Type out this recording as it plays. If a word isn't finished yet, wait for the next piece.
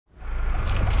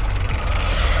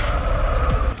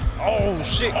Oh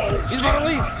shit! He's about to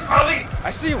leave!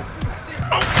 I see him!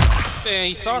 Man,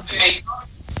 he saw me.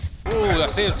 Ooh, I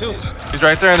see him too. He's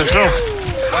right there in this room.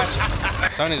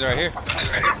 Gotcha. Sonny's right here.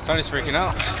 Sonny's freaking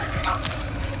out.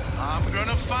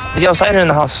 Is he outside or in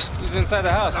the house? He's inside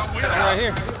the house. I'm right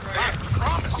here.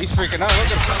 He's freaking out. Look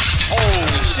at him.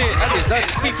 Holy shit! I just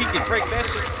doesn't think he can break that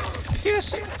shit. You see that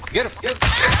shit? Get him! Get him!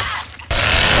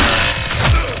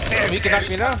 Damn, he can knock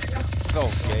me down.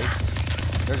 So gay.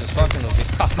 They're just fucking with me.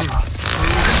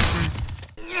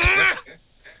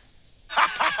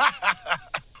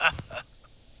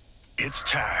 It's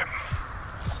time.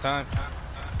 It's time.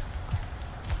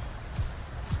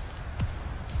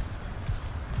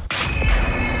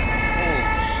 Oh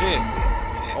shit!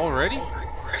 Already?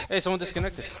 Hey, someone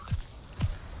disconnected.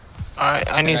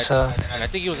 Alright, I need to And I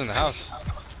think he was in the house.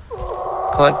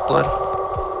 collect blood.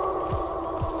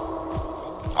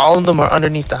 All of them are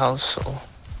underneath the house, so.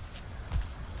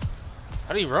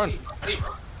 How do you run?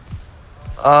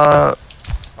 Oh,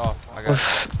 I got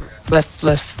it.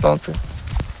 left bumper.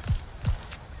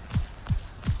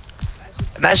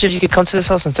 Imagine if you could come to this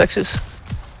house in Texas.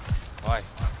 Why?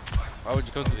 Why would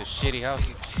you come to this shitty house?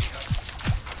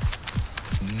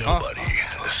 Nobody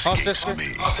escapes sister?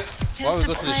 me. Why would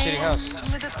we go to this shitty house?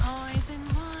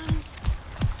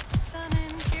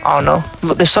 I don't know.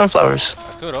 Look, there's sunflowers. I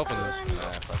could open this.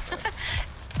 Nah, fuck that.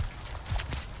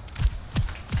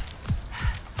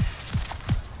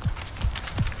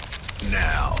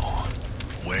 Now,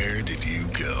 where did you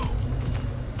go?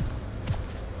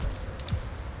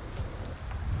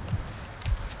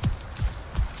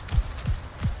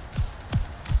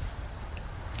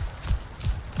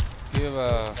 Give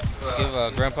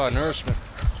Grandpa nourishment.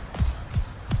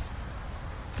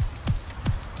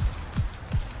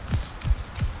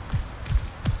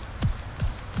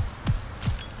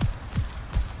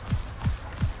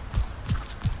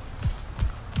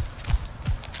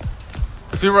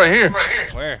 Dude, right here.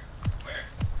 Where?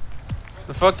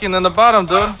 The fucking in the bottom,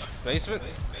 dude. Basement?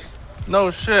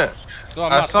 No shit. So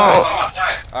I'm I outside.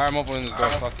 saw Alright, I'm opening this door.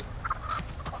 Fuck it.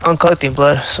 I'm collecting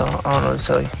blood, so I don't know what to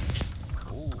tell you.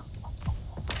 Ooh.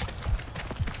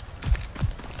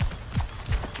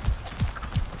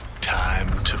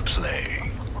 Time to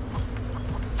play.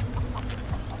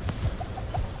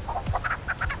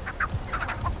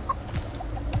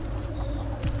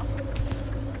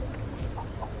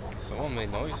 Someone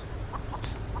made noise.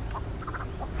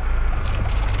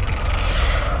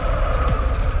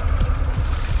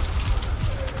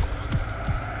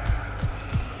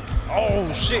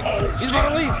 Oh shit! He's about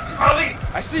to leave!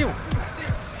 I see him!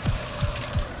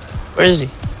 Where is he?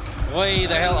 Way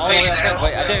the hell all the way outside.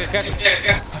 Wait, I think I catch him.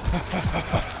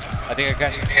 I think I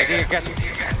catch him. I think I catch him.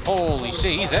 Holy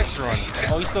shit, he's extra running.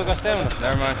 Oh, he still got stamina.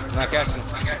 Never mind, not catching him.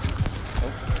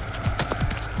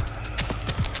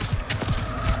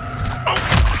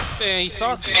 Oh. Damn, he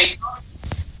saw me.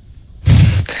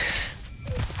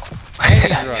 And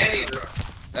he's running.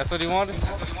 That's what he wanted?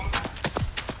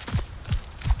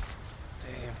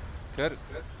 Damn. Good.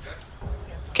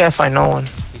 Can't find no one.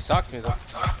 He socked me though.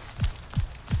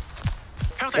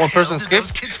 How the One hell person did escaped?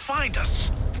 those kids find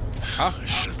us? Huh?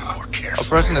 Should have been more a careful.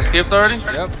 person escaped already?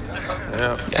 Yep.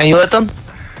 Yeah. And you let them?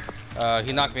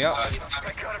 He knocked me out.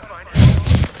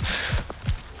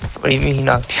 What do you mean he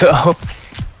knocked you out?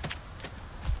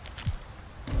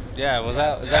 Yeah, is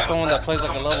that someone that plays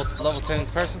like a level 10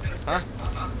 person? Huh?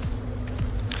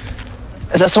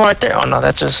 Is that someone right there? Oh no,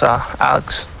 that's just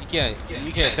Alex. You can't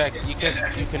attack.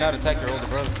 You cannot attack your older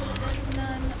brother.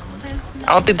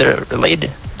 I don't think they're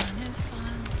related.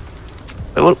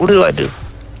 Wait, what do I do?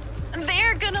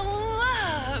 They're gonna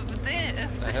love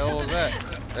this. The hell was that?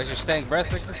 That's your stank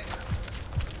breath, Victor?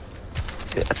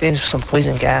 I think it's some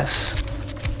poison gas.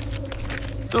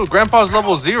 Dude, Grandpa's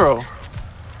level 0.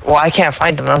 Well, I can't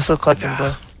find him. I'm still collecting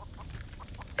blood.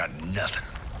 Got nothing.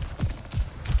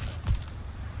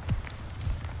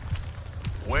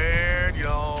 Where'd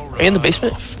y'all run Are you in the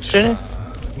basement, off to? Jenny?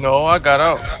 No, I got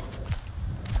out.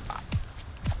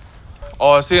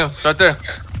 Oh, I see him. Right there.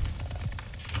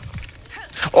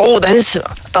 Oh, that is. I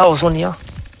thought it was one of y'all.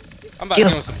 I'm about Get to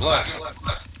him. give him some blood,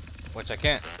 which I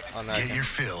can't. Oh, no, I Get can't. your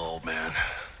fill, old man.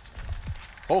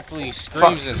 Hopefully he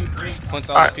screams and points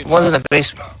all these Alright, people one's in out. the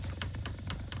basement.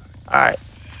 Alright.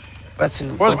 Let's see.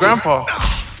 Where's Grandpa?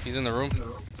 He's in the room.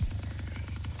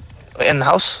 In the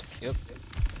house? Yep.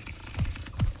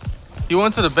 He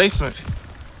went to the basement.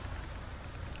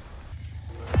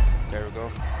 There we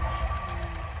go.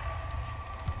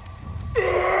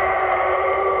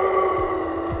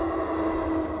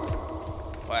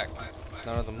 Whack.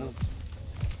 None of them moved.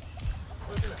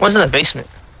 One's in the basement.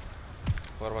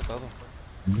 What about the other one?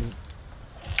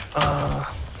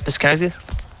 Disconnected?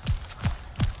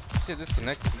 Shit,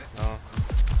 disconnected. No.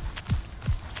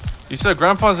 You said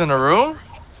Grandpa's in the room?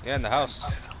 Yeah, in the house.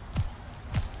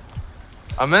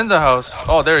 I'm in the house.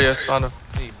 Oh, there he is. Found him.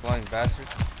 Hey, you blind bastard.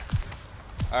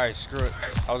 Alright, screw it.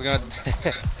 I was gonna.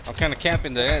 I'm kind of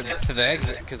camping the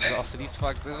exit because of these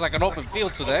fuck. There's like an open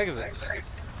field to the exit.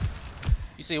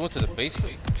 You say you went to the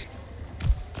basement?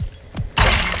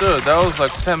 Dude, that was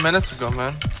like 10 minutes ago,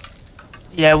 man.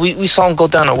 Yeah, we saw him go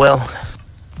down a well.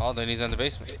 Oh, then he's in the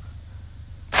basement.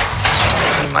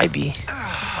 He might be.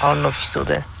 I don't know if he's still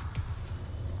there.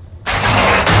 I'm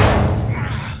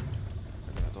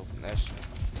gonna open that shit.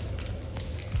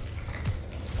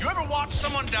 You ever watch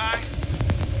someone die?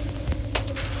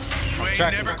 You ain't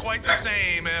tracking never them. quite the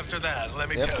same after that, let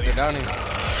me Yep, tell they're you. down here.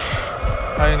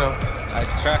 How you know? I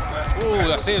tracked.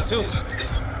 Ooh, I see him too.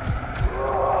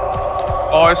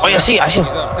 Oh, I Oh, yeah, I see him. He's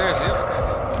upstairs, yep.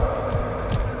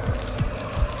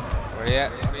 Where he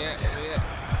at? Where he at? Where he at?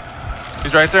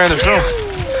 He's right there in this room.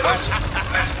 Gotcha.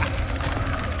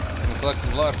 I'm gonna collect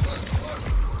some blood.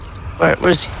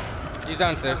 Where's he? He's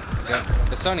downstairs. Yeah.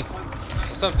 It's Sonny.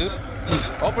 What's up, dude?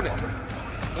 Open it.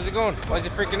 Where's he going? Why is he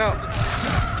freaking out?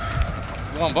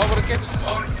 You want Bubba to catch you?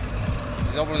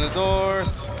 He's opening the door.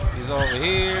 He's over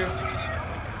here.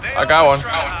 They I got always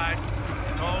one. try to hide.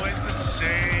 It's always the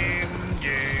same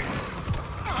game.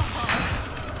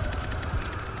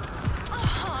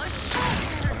 Oh,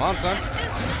 sure. Come on, son.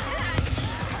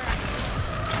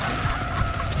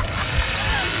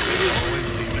 Always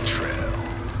leave a trail.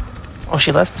 Oh,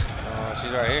 she left? Oh,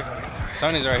 she's right here.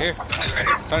 Sonny's right here.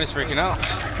 Sonny's freaking out.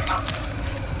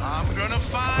 I'm gonna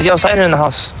find. Is he outside or in the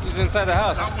house? He's inside the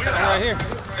house. I'm right here.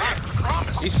 I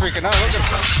promise. He's freaking out. Look at him.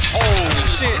 Holy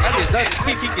shit. I did not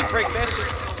think he could break that shit.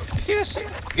 You see that shit?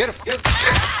 Get him. Get him.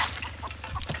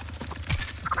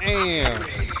 Damn.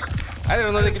 I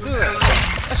didn't know they could do that.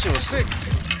 That shit was sick.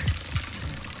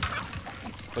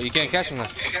 But you can't catch him now.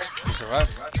 He survived.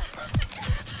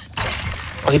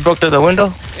 Oh, he broke through the window?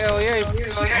 Hell yeah. He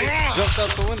jumped out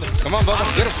the window. Come on, Bubba.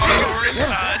 Get him. Your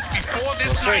insides before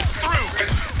this night's through.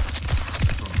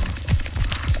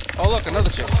 Oh, look. Another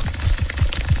chick.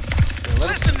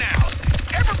 Listen now.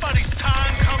 Everybody's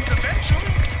time comes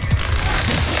eventually.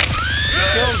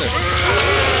 Killed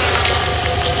her.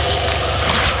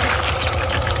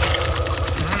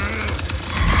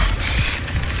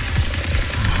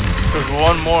 There's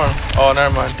one more. Oh,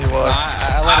 never mind. He was.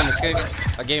 I let him escape.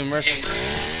 I gave him mercy.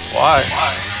 Why?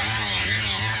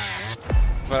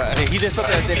 But he did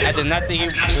something I did not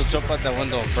think he'll jump out that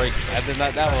window and break it. I did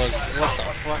not. That was what the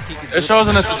fuck he could do. It shows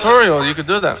in the tutorial you could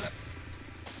do that.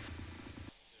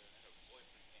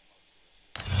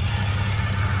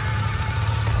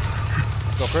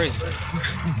 Go crazy.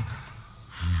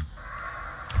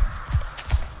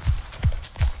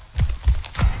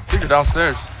 I think you're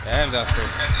downstairs. Yeah, I'm downstairs.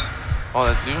 Oh,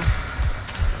 that's you?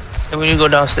 And when you go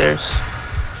downstairs,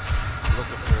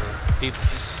 Looking for people.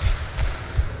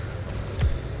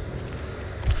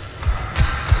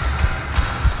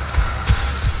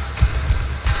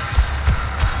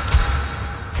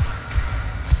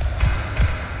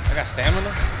 I got stamina?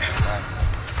 Wow.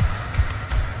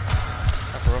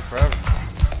 I can run forever.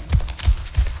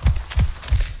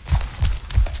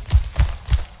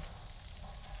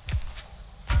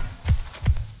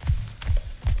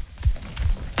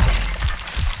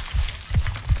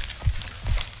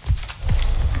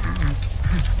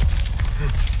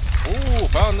 Ooh,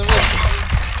 found the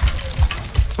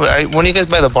roof. wait, when are you guys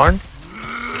by the barn?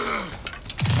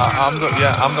 I'm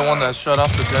the one that shut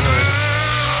off the generator.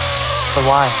 But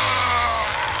why?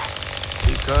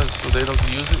 Because so they don't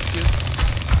use it here.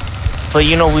 But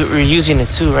you know we were using it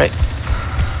too, right?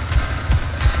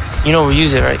 You know we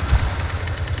use it, right?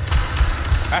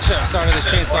 I should have started the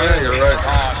chain. Oh, yeah, you're right.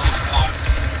 Oh,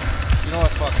 shit. You know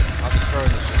what? Fuck it. I'll destroy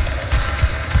this shit.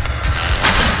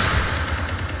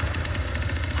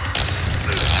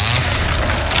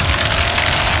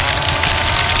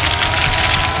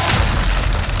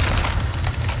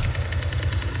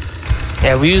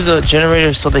 Yeah, we use the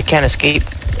generator so they can't escape.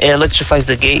 It electrifies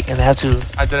the gate and they have to.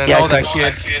 I didn't Yeah, know I that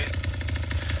think- kid.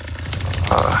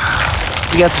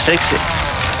 We have to fix it.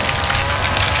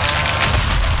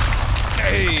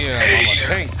 Hey, I'm a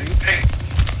tank, dude.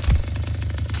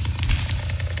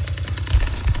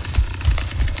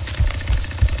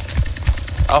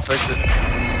 I'll fix it.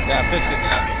 Yeah, fix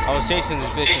it. I was chasing this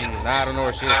bitch and now I don't know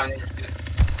where she is.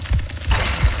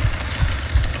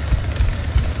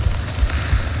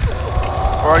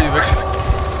 Where are you,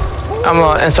 Vicky? I'm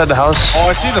inside the house. Oh,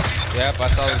 I see them. Yep, I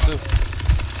saw them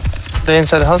too. They're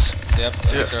inside the house? Yep,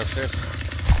 Yeah. they're upstairs.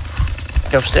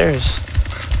 They're upstairs.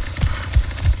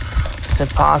 It's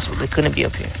impossible. They couldn't be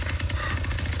up here.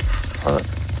 Hold up.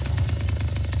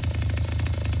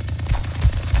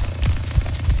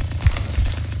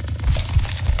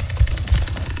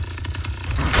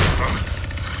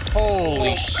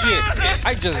 Holy shit!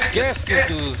 I just guessed this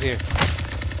dude was here.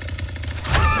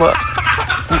 What?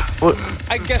 What?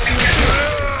 I guessed he was here.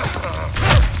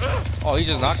 Oh, he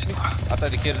just knocked me? I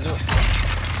thought he couldn't do it.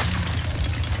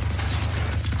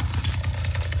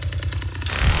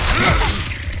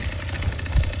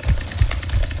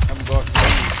 I'm going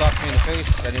to sock me in the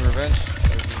face. Any revenge?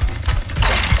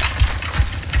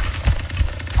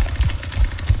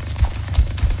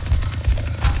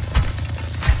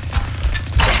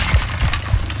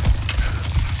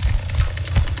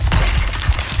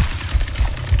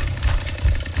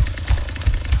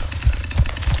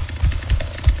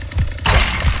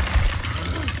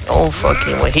 Oh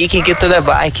fucking way. He can get through that,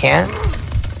 but I can't.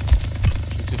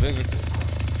 You're too big with it.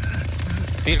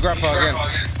 Feed grandpa again.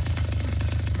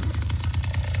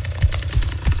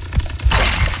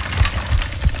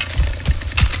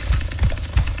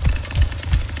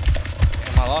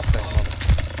 Damn, I lost that moment.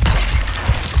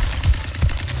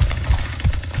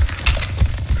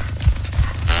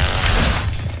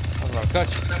 I was gonna cut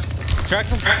you. Track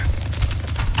him?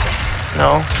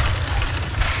 No.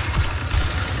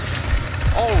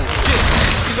 Oh shit!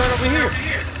 He's right over here.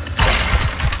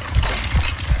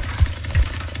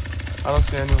 I don't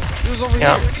see anyone. He was over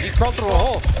Yeah. here. He crawled through a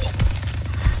hole.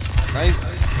 Now he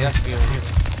has to be over here.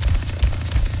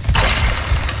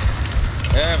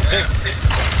 Yeah, but check.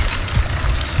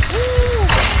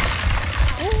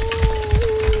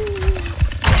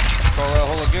 Crawl that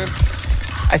hole again.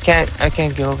 I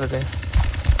can't get over there.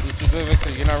 You're too big, Victor.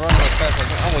 You're not running as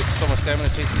fast. I'm wasting so much stamina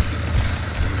chasing these people.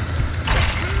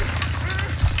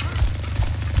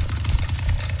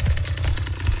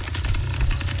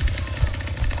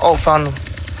 Oh, found him.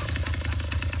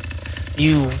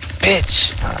 You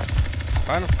bitch.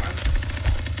 Find him.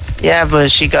 Yeah,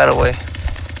 but she got away.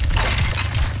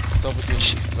 What's up with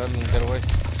you? Letting him get away.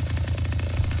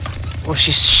 Well,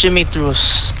 she shimmied through a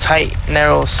tight,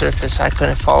 narrow surface. I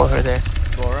couldn't follow her there.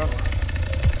 Go around.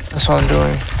 That's what I'm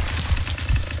doing.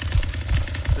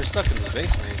 They're stuck in the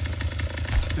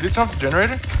basement. Did he turn off the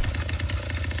generator?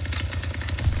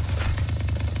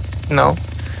 No.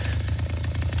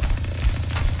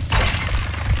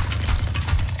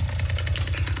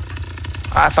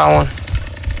 I found one.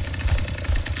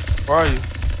 Where are you?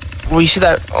 Well, you see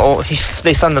that? Oh, they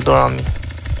slammed the door on me.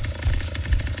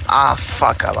 Ah,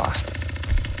 fuck, I lost it.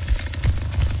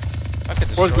 I could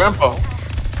Where's destroy Grandpa? this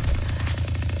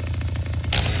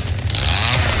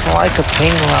Oh, I could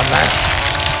ping where I'm at.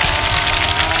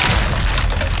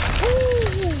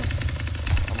 hole.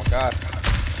 Oh my god.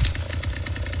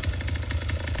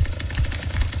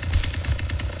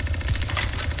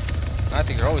 I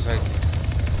think they're always hiding.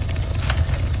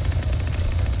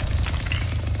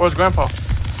 Where's Grandpa?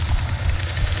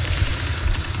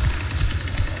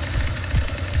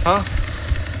 Huh?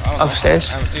 I don't know. Upstairs?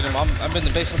 I haven't seen him. I've been in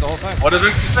the basement the whole time. What did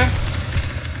Victor say?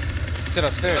 Sit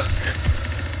upstairs.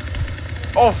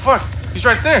 Oh fuck! He's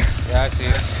right there. Yeah, I see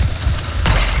it.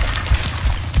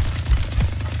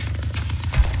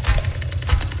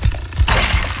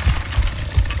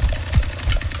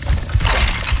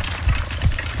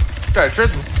 This guy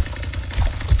tricked me.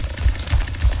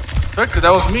 Victor,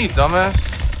 that was me, dumbass.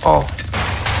 Oh.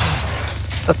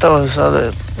 I thought that was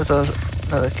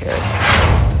another character.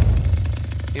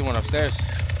 He went upstairs.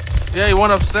 Yeah, he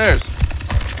went upstairs.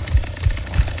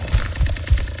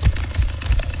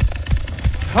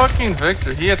 Fucking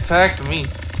Victor, he attacked me.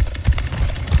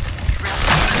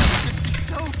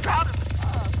 So proud of him.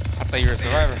 I thought you were a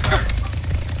survivor.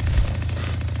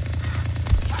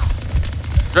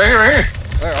 Right here, right here.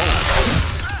 Where? Oh.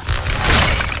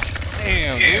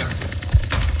 Damn, dude.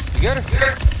 You got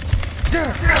her?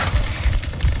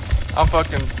 I'm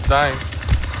fucking dying.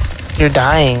 You're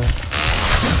dying.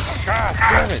 God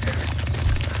damn it.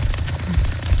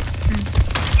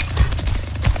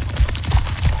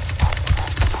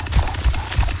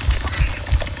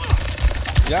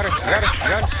 You got her, you got her, you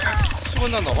got her. She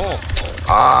went down the hole.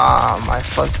 Ah, my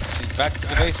fuck. She's back to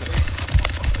the basement.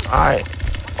 Alright.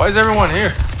 Why is everyone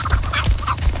here?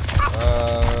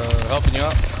 Helping you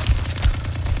out.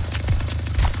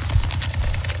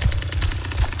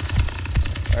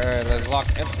 Alright, let's lock.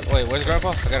 Wait, where's Grandpa?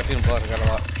 I gotta feed him blood. I gotta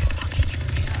lock.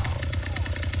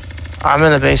 I'm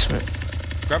in the basement.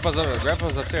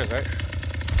 Grandpa's upstairs, right?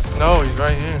 No, he's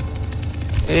right here.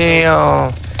 Hey,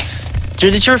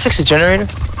 dude, did you ever fix the generator?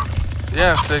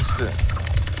 Yeah, I fixed it.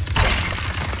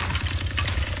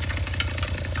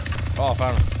 Oh, I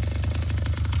found him.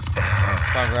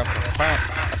 Found Grandpa.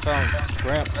 I found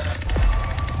Gramps.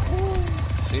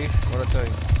 See? What'd I tell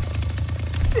you?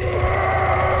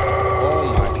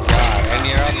 Oh my god. And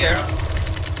you're out there?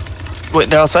 Wait,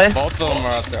 they're outside? Both of them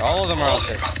are out there. All of them are out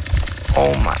there.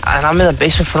 Oh my, and I'm in the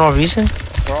basement for no reason?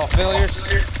 We're all failures.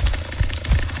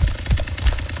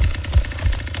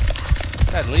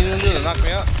 That leading dude to knock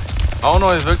me out. I don't know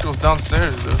his victim was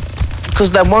downstairs, dude.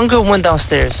 Because that one girl went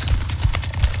downstairs.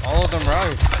 All of them are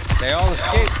out. They all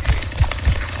escaped.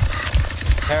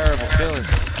 Terrible killers.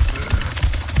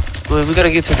 Wait, we gotta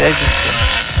get to the exit.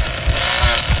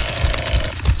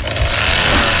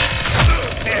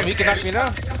 Damn, he can knock me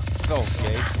down. So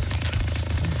gay.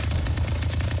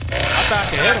 I thought I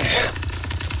could hit him.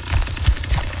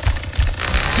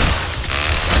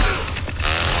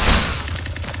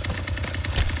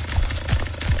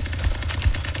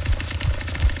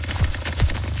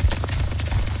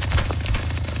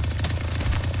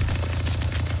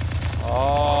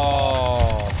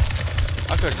 Oh,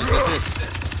 I could have just did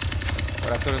this,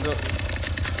 but I couldn't do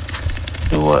it.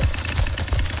 Do what?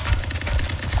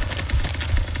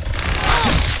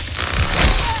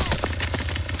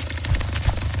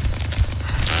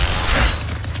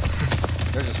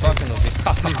 They're just fucking with me.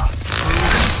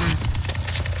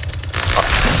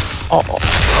 Oh.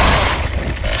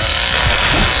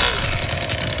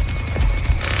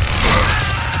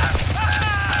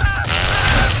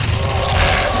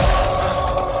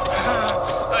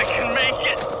 I can make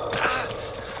it.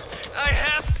 I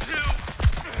have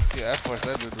to. Yeah, I forced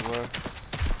that dude to run.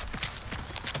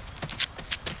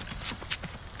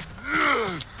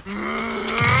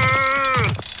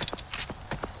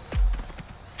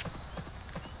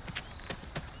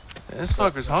 This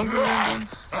fucker's hungry, man.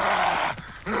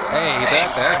 Hey, he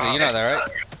back the exit. You know that,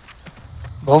 right?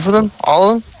 Both of them? All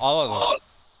of them? All of them.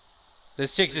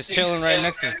 This chick's just chilling right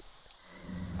next to me.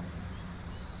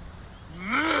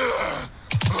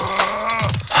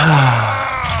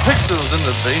 Victor was in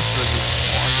the basement.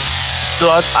 Dude,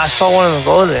 I saw one of them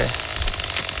go there.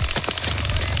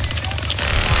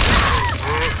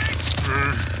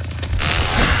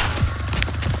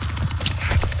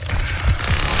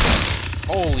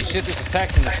 Holy shit, this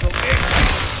attacking is so big.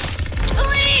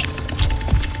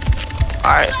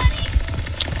 Alright.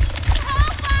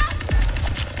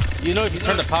 You know if you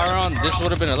turn the power on, this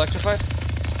would have been electrified?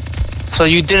 So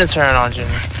you didn't turn it on, Junior.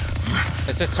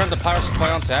 It says turn the power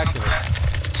supply on to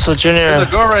activate. So There's Junior, a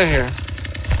girl right here.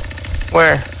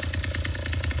 where?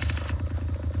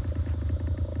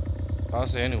 I don't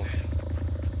see anyone.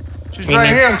 She's Me right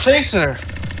neither. here. I'm chasing her.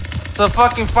 It's the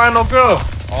fucking final girl.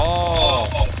 Oh.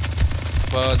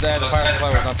 But that the power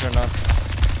supply was not turned on.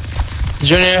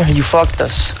 Junior, you fucked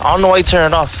us. I don't know why you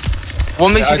turned it off. What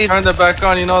makes I you think? turned it back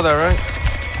on. You know that, right?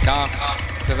 Nah,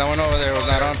 because I went over there, it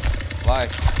was not on.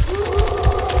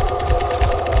 Live.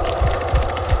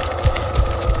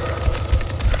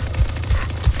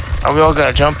 Oh, we all got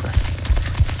a jumper.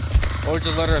 Or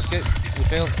just let her escape. We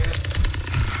failed.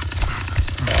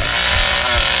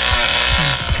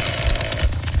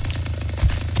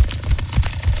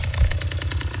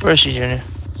 Where is she, Junior?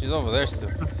 She's over there still.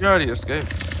 You already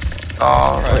escaped.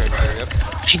 Oh, Right there,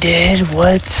 yep. she did?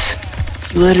 What?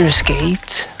 You let her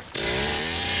escaped?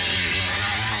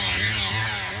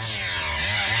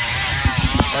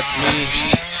 That's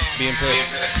me being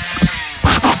pissed.